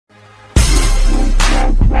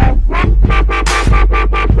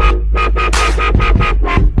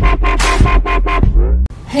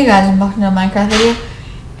Hey guys, I'm back to another Minecraft video,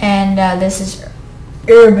 and this is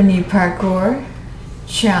Eribney Parkour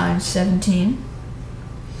Challenge 17,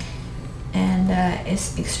 and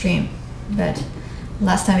it's extreme, but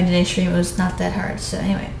last time we did extreme it was not that hard, so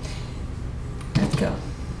anyway, let's go.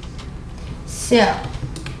 So,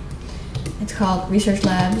 it's called Research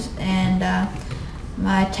Labs, and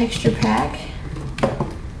my texture pack,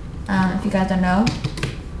 if you guys don't know,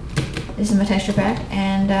 this is my texture pack,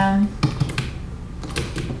 and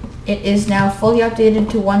it is now fully updated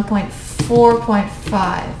to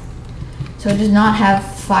 1.4.5, so it does not have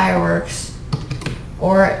fireworks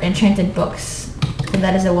or enchanted books, so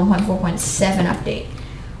that is a 1.4.7 update.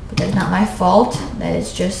 But that's not my fault. That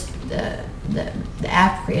is just the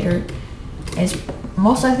app creator is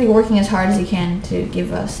most likely working as hard as he can to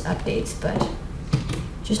give us updates, but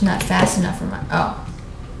just not fast enough for my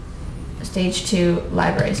stage 2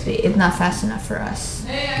 library speed. It's not fast enough for us.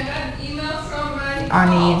 Hey, I got an email from our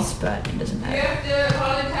needs, but it doesn't matter. You have the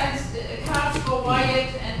Valentine's cards for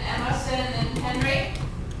Wyatt and Emerson and Henry.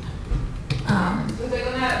 So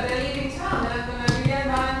they're leaving town. They're gonna be there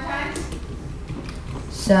Valentine's.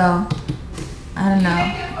 So I don't know.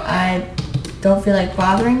 I don't feel like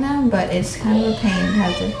bothering them, but it's kind of a pain to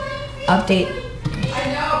have to update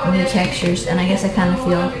new textures, and I guess I kind of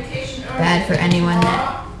feel bad for anyone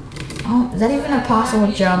that. Oh, is that even a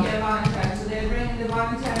possible jump?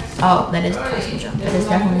 Oh, that is a possible jump. That is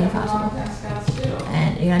definitely possible.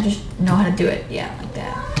 And you gotta just know how to do it. Yeah, like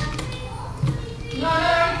that.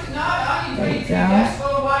 There you go.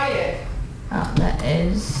 Oh, that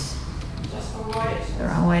is the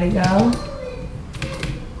wrong way to go.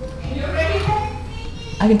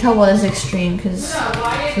 I can tell what is extreme because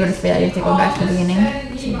if you would have failed, you have to go back to the beginning.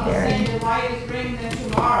 It's very.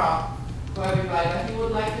 He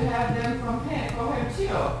would like to have them from him, for him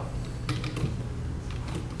too.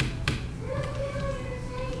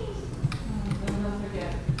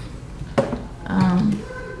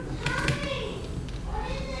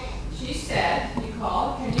 She said, he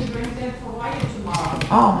called, can you bring them for Wyatt tomorrow?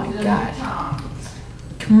 Oh my god.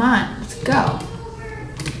 Come on, let's go.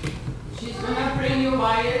 She's gonna bring you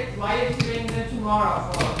Wyatt to bring them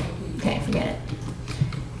tomorrow for okay, forget it.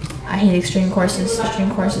 I hate extreme courses.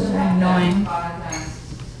 Extreme courses are annoying.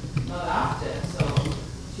 Not after, so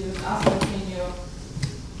she was asking, can you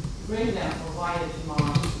bring them for Wyatt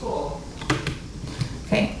tomorrow to school?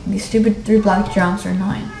 Okay, these stupid 3-block jumps are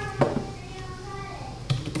annoying.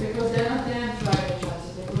 Because they're not dance drivers, so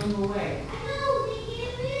they're going away.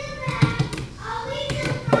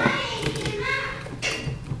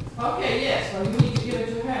 Okay, yes, well you need to give it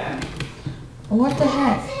to her. What the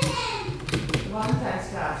heck? Valentine's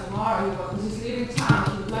card tomorrow, because he's leaving town.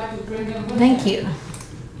 He would like to bring them with Thank him. you.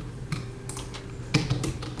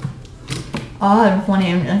 Oh, that'd be funny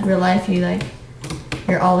in real life.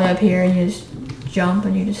 You're all the way up here and you just jump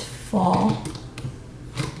and you just fall.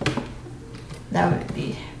 That would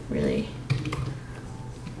be really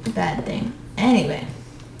a bad thing. Anyway,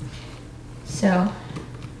 so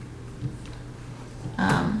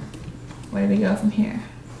where do we go from here?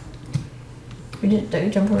 We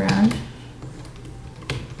did jump around.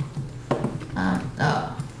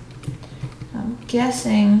 Oh, I'm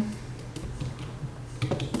guessing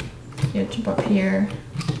you jump up here.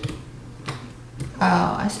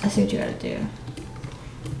 Oh, I see what you gotta do.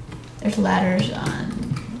 There's ladders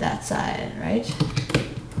on that side, right?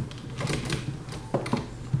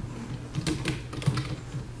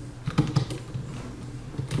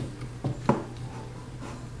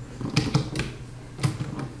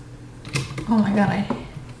 Oh my god, I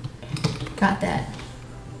got that.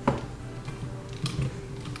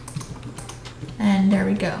 And there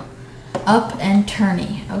we go. Up and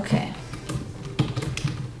turny. Okay.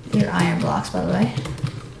 These are iron blocks, by the way.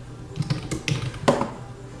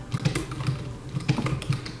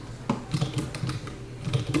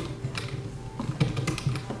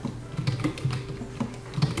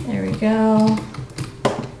 There we go.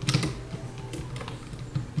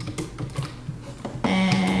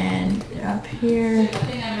 And up here.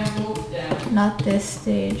 Not this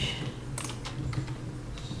stage.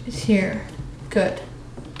 It's here. Good.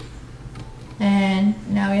 And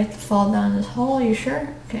now we have to fall down this hole. Are you sure?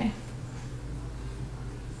 Okay.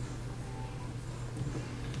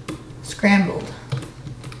 Scrambled.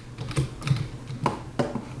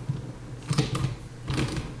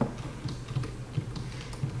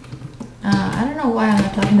 I don't know why I'm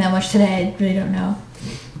not talking that much today. I really don't know.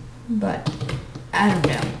 But I don't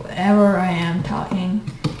know. Whenever I am talking,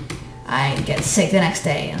 I get sick the next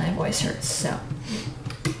day and my voice hurts. So,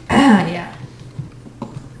 yeah.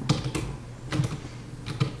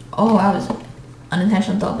 Oh, that was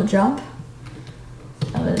unintentional double jump.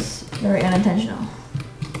 That was Very unintentional.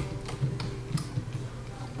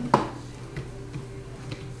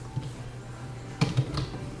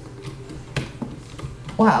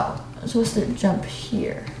 Wow, I'm supposed to jump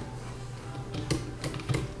here.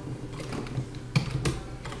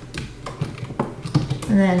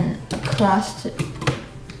 And then across to,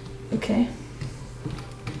 okay.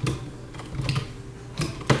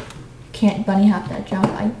 Can't bunny hop that jump,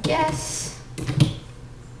 I guess.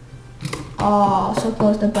 Oh, so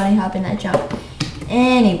close to bunny hopping that jump.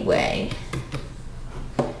 Anyway,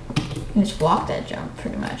 you can just walk that jump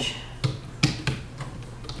pretty much.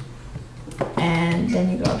 And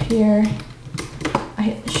then you go up here. I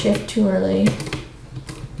hit the shift too early.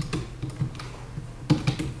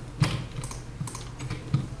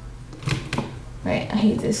 Right, I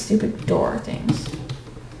hate these stupid door things.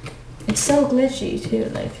 It's so glitchy too,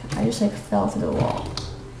 like, I just like fell through the wall.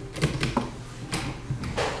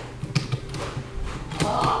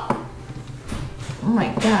 Oh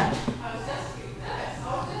my god.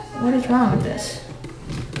 What is wrong with this?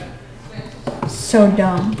 So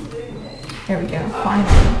dumb. There we go,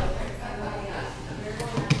 finally.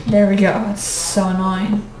 There we go, it's so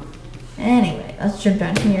annoying. Anyway, let's jump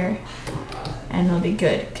down here and it'll be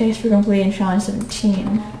good. Case for completing challenge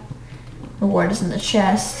 17. Reward is in the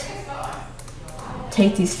chest.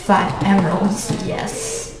 Take these 5 emeralds,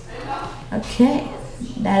 yes. Okay,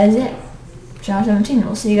 that is it. Challenge 17,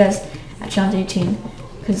 we'll see you guys at challenge 18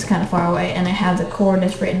 because it's kind of far away and I have the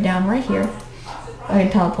coordinates written down right here. I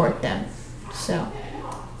can teleport them. So,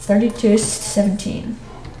 32 is 17.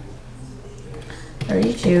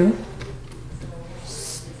 32.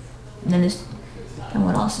 And then there's, and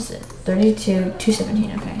what else is it? 32,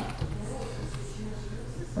 217, okay.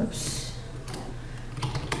 Whoops.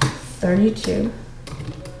 32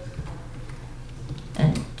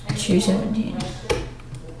 and 217.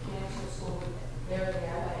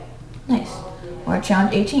 Nice. Or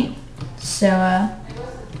challenge 18. So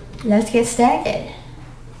let's get started.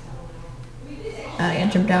 I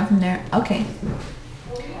gotta jump down from there. Okay.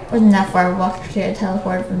 Wasn't that far. I walked to here,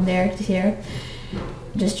 teleported from there to here.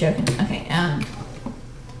 Just joking. Okay,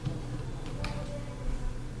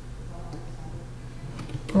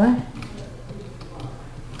 what?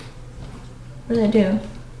 What did I do?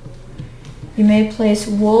 You may place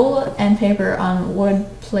wool and paper on wood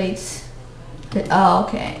plates. Oh,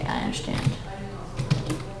 okay, I understand.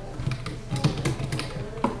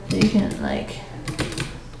 So you can, like,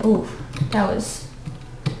 ooh, that was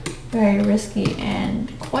very risky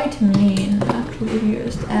and quite mean, actually, if you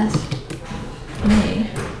just ask me.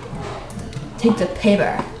 Take the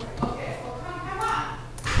paper.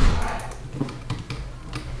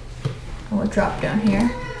 And we'll drop down here.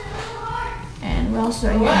 And what else is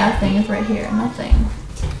right here? Nothing is right here. Nothing.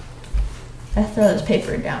 I throw this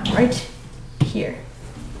paper down right here.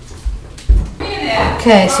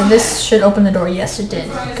 Okay, so this should open the door. Yes, it did.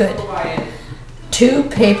 Good. 2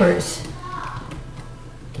 papers.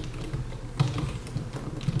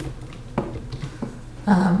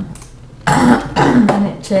 I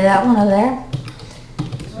didn't say that one over there.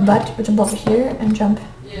 But we jump over here and jump.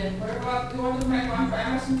 Yeah. What about, do you want to make one for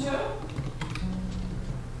Emerson too?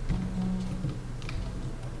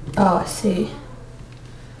 Oh, I see.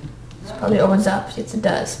 This probably opens up. Yes, it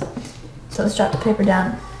does. So let's drop the paper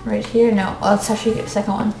down right here. No, let's actually get the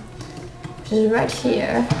second one, which is right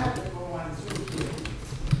here.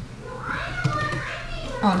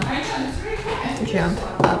 Oh no. Jump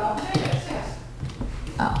up.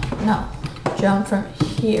 Oh, no. Jump from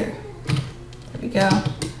here. There we go.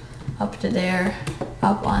 Up to there.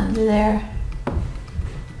 Up onto there.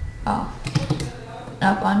 Oh.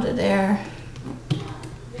 Up onto there.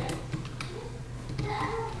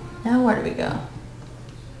 Now where do we go?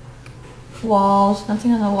 Walls.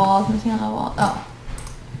 Nothing on the walls. Nothing on the wall. Oh.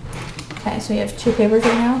 Okay, so we have 2 papers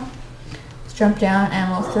right now. Let's jump down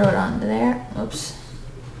and we'll throw it onto there. Oops.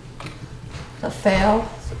 It's a fail.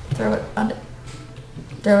 Throw it onto.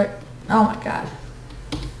 Throw it. Oh my god.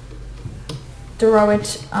 Throw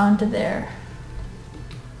it onto there.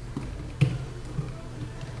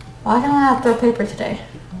 Why can't I not throw paper today?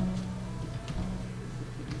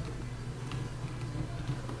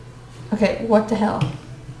 Okay, what the hell?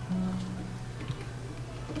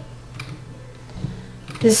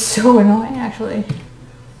 This is so annoying, actually.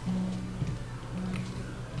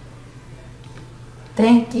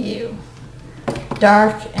 Thank you.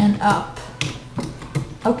 Dark and up.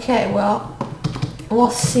 Okay, well,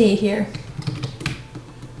 we'll see here.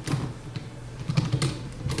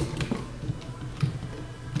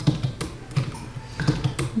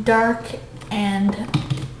 Dark and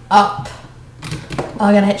up. Oh,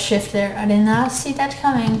 I gotta hit shift there. I did not see that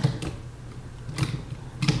coming.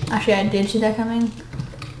 Actually, I did see that coming,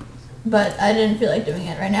 but I didn't feel like doing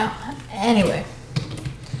it right now. Anyway.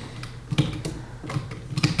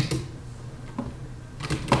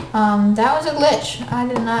 That was a glitch.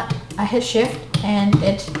 I hit shift and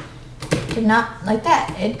it did not, like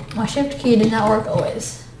that. My shift key did not work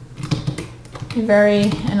always.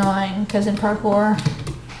 Very annoying, because in parkour,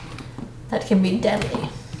 that can be deadly.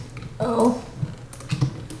 Oh,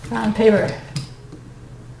 found paper.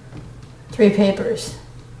 3 papers.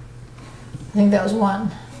 I think that was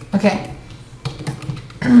 1. Okay.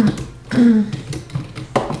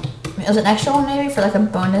 There's an extra one maybe for like a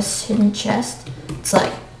bonus hidden chest. It's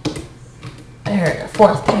like, here,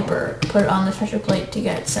 4th paper. Put it on the treasure plate to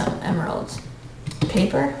get some emeralds.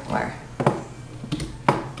 Paper? Where?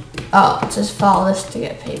 Oh, just follow this to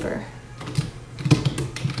get paper.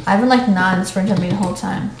 I've been like non-sprint jumping the whole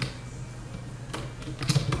time.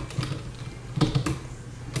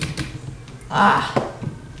 Ah.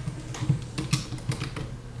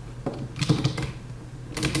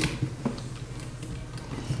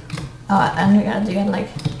 Oh, and you gotta like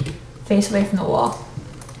face away from the wall.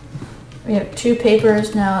 We have 2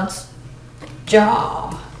 papers, now it's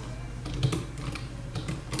jaw.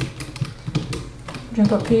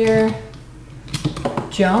 Jump up here.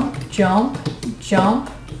 Jump, jump, jump,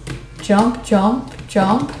 jump, jump,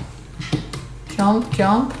 jump, jump,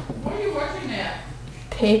 jump. What are you watching at?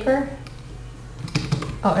 Paper.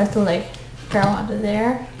 Oh, I have to like grab onto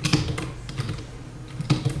there.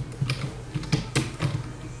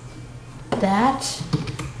 That.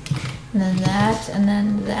 And then that, and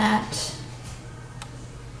then that.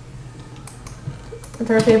 The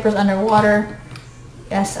 3rd paper's underwater.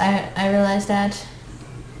 Yes, I realized that.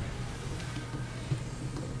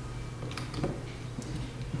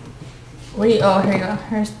 What do you, oh, here you go.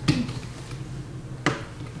 Here's,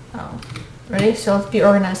 oh, ready? So let's be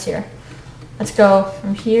organized here. Let's go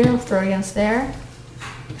from here, throw it against there,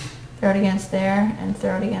 throw it against there, and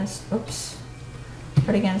throw it against, oops,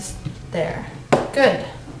 throw it against there. Good.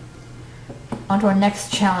 On to our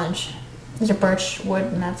next challenge. These are birch wood,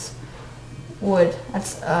 and that's wood.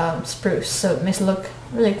 That's spruce, so it makes it look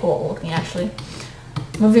really cool looking actually.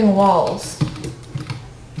 Moving walls.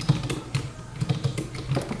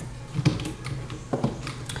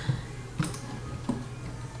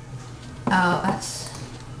 Oh, that's...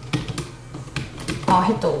 Oh, I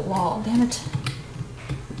hit the wall, damn it.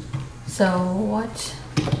 So, what?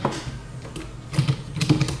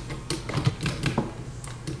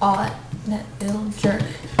 Oh, that little jerk.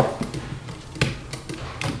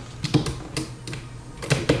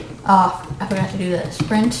 Oh, I forgot to do the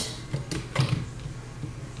sprint.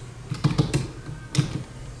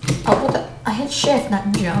 Oh, what the? I hit shift, not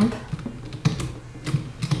jump.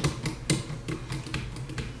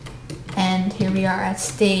 And here we are at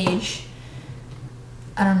stage,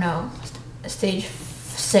 I don't know, stage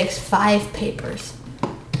 6, 5 papers.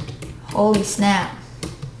 Holy snap.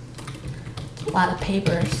 A lot of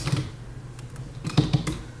papers.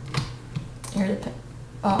 Here's the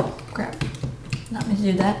oh, crap. Not meant to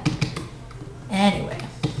do that. Anyway.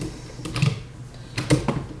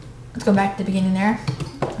 Let's go back to the beginning there.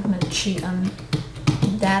 I'm going to cheat on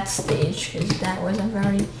that stage because that was a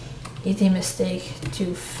very easy mistake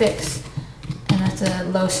to fix. And that's a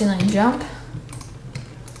low ceiling jump.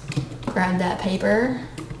 Grab that paper.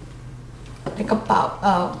 Like about,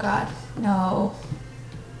 oh god, no.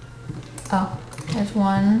 Oh, there's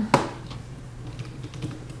one.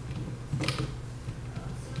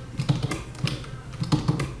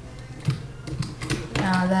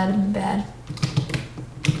 Oh, that'd be bad.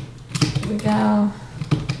 Here we go.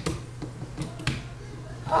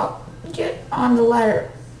 Oh, get on the ladder.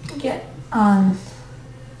 Get on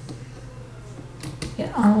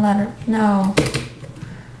the ladder. No.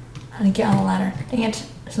 How to get on the ladder. Dang it.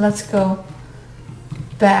 So let's go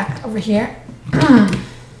back over here.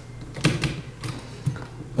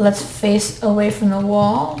 Let's face away from the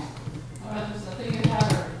wall.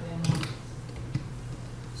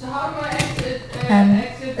 So how do I exit? And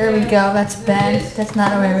there we go. That's bad. That's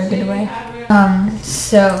not a very good way.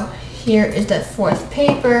 So here is the 4th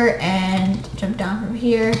paper, and jump down from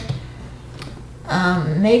here.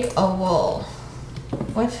 Make a wall.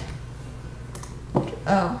 What?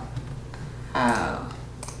 Oh. Oh.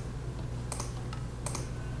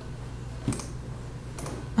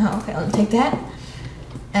 Oh, okay, I'll take that.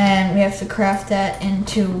 And we have to craft that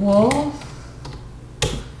into wool.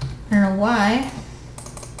 I don't know why.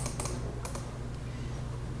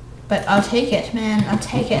 But I'll take it, man. I'll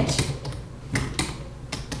take it.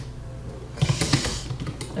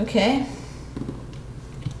 Okay.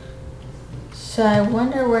 So I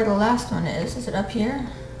wonder where the last one is. Is it up here?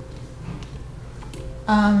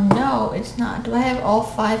 No, it's not. Do I have all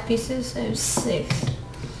 5 pieces? I have 6.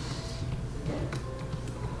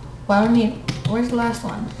 Well, I don't need... Where's the last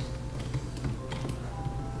one?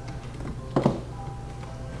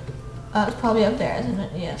 It's probably up there, isn't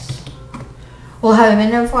it? Yes. Well, have I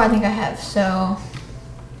been there before? I think I have, so...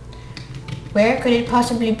 Where could it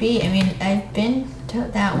possibly be? I mean, I've been to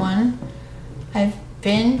that one. I've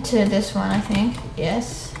been to this one, I think.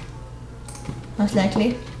 Yes. Most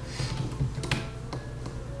likely.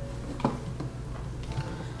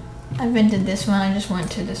 I've been to this one. I just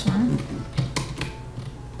went to this one.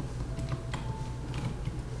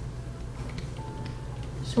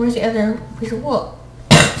 So where's the other piece of wool?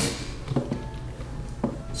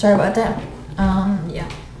 Sorry about that. Yeah.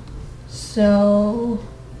 So...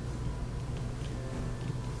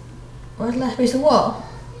 Where's the last piece of wool?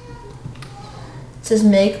 It says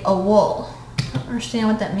make a wool. I don't understand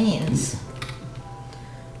what that means.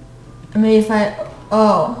 Maybe if I...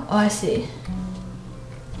 Oh, I see.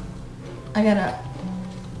 I gotta...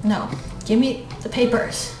 No. Give me the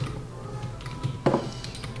papers.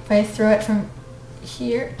 If I throw it from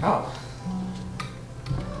here... Oh.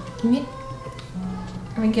 Give me...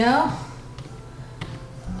 There we go.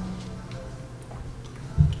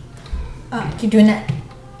 Oh, keep doing that.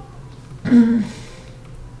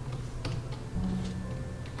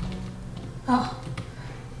 Oh.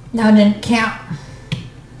 Now it didn't count.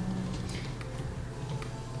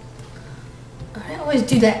 I always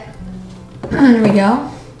do that. There we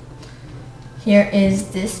go. Here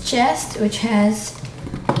is this chest, which has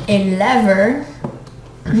a lever,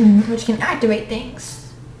 which can activate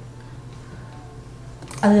things.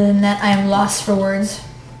 Other than that, I am lost for words.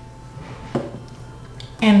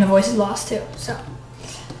 And the voice is lost too, so.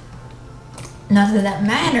 Not that that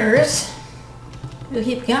matters. We'll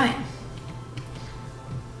keep going.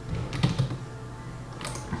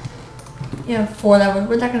 You have 4 levels.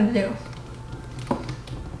 What's that gonna do?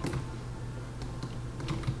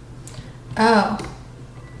 Oh.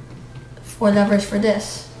 4 levers for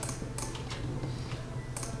this.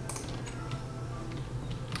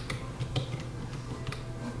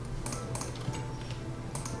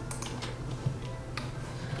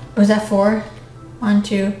 Was that 4? 1,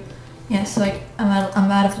 2. Yes, like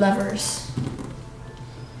I'm out of levers.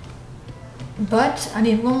 But I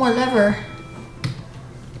need 1 more lever.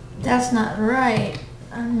 That's not right.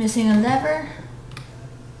 I'm missing a lever.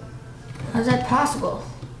 How's that possible?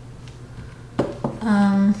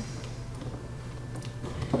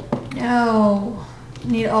 No. I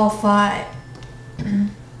need all 5.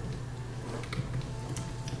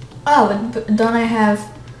 Oh, but don't I have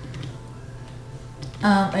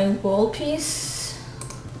a wool piece?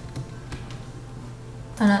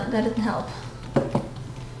 Oh, no, that doesn't help.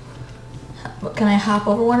 Can I hop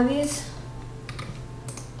over one of these?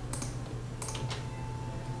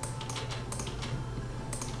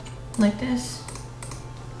 Like this?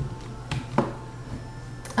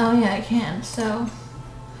 Oh yeah, I can, so...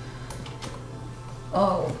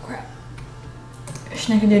 Oh crap.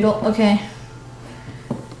 Schnickadoodle, okay.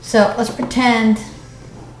 So, let's pretend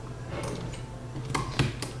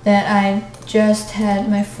that I just had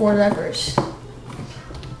my 4 levers.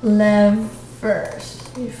 Levers.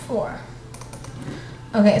 4.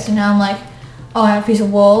 Okay, so now I'm like, oh, I have a piece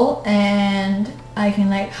of wool, and I can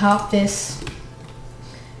like hop this.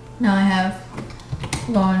 Now I have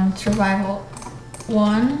going survival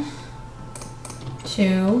 1,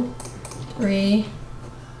 2, 3,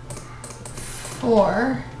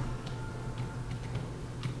 4.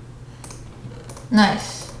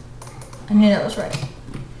 Nice. I knew that was right.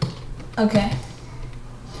 Okay.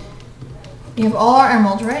 We have all our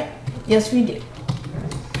emeralds, right? Yes, we do.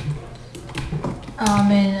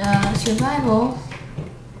 In survival,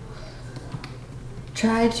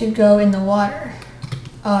 try to go in the water.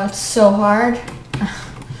 Oh, it's so hard.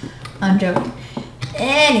 I'm joking.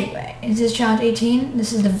 Anyway, is this challenge 18?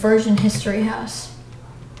 This is the Virgin History House.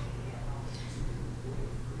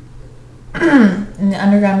 In the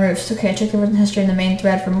underground roofs. Okay, check the Virgin History in the main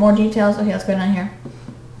thread for more details. Okay, let's go down here.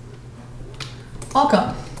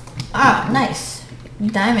 Welcome. Ah, nice.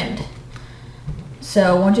 Diamond.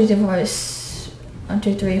 So 1, 2, 3, 4, 5, 1,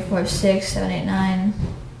 2, 3, 4, 5, 6, 7, 8, 9.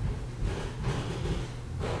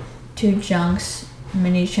 2 junks.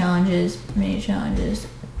 Mini challenges.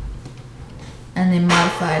 And they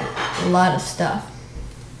modified a lot of stuff.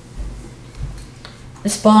 The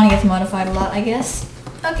spawn gets modified a lot, I guess.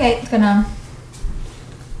 Okay, let's go down.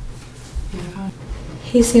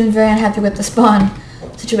 He seems very unhappy with the spawn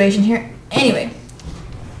situation here. Anyway.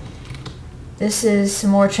 This is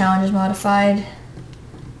some more challenges modified.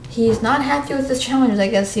 He's not happy with his challenges, I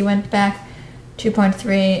guess. He went back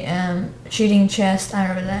 2.3, shooting chest, I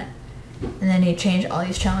remember that. And then he changed all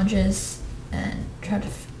these challenges and tried to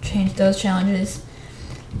change those challenges.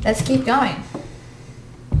 Let's keep going.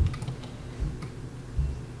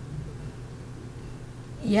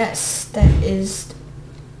 Yes, that is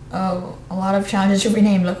a lot of challenges to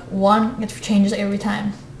rename. Look, 1 gets changes every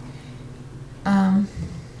time. And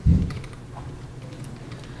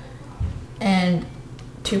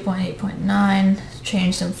 2.8.9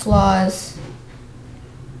 changed some flaws,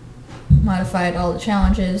 modified all the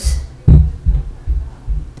challenges,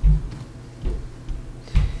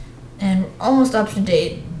 and almost up to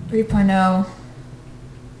date. 3.0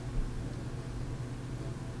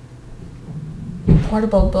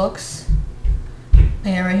 portable books.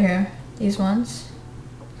 Yeah, right here, these ones.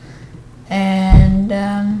 And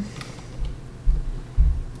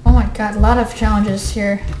oh my god, a lot of challenges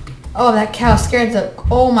here. Oh, that cow scared the,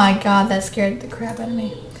 oh my god, that scared the crap out of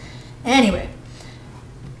me. Anyway,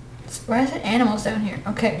 why is it animals down here?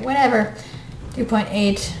 Okay, whatever.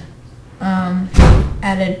 2.8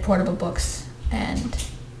 added portable books and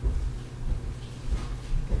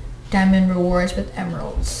diamond rewards with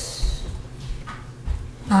emeralds.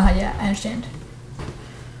 Yeah, I understand.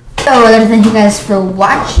 So I'd like to thank you guys for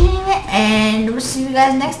watching, and we'll see you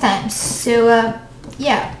guys next time. So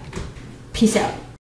yeah, peace out.